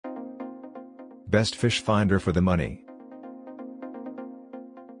Best fish finder for the money.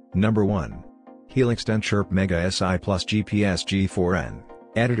 Number 1. Helix 10 Chirp Mega SI Plus GPS G4N,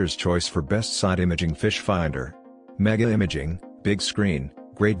 Editor's Choice for Best Side Imaging Fish Finder. Mega Imaging, big screen,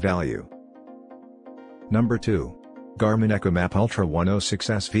 great value. Number 2. Garmin EchoMap Ultra 106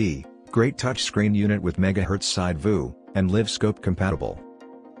 SV, great touchscreen unit with MHz side view, and live scope compatible.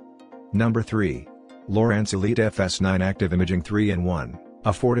 Number 3. Lowrance Elite FS9 Active Imaging 3-in-1,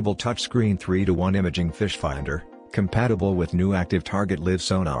 affordable touchscreen 3-to-1 imaging fish finder, compatible with new active target live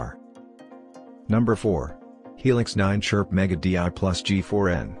sonar. Number 4. Helix 9 Chirp Mega DI Plus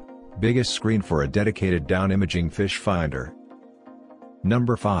G4N, biggest screen for a dedicated down imaging fish finder.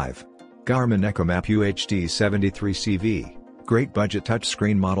 Number 5. Garmin EchoMap UHD 73CV, great budget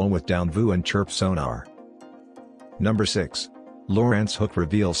touchscreen model with down view and chirp sonar. Number 6. Lowrance Hook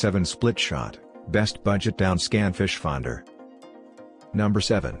Reveal 7 Split Shot, best budget down scan fish finder. Number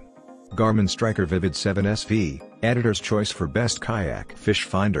 7. Garmin Striker Vivid 7 SV, Editor's Choice for Best Kayak Fish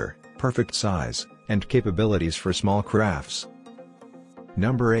Finder, perfect size, and capabilities for small crafts.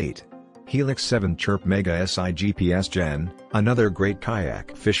 Number 8. Helix 7 Chirp Mega SI GPS Gen, another great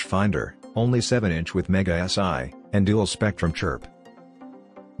kayak fish finder, only 7-inch with Mega SI, and dual spectrum chirp.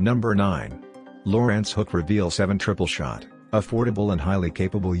 Number 9. Lowrance Hook Reveal 7 Triple Shot, affordable and highly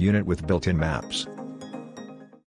capable unit with built-in maps.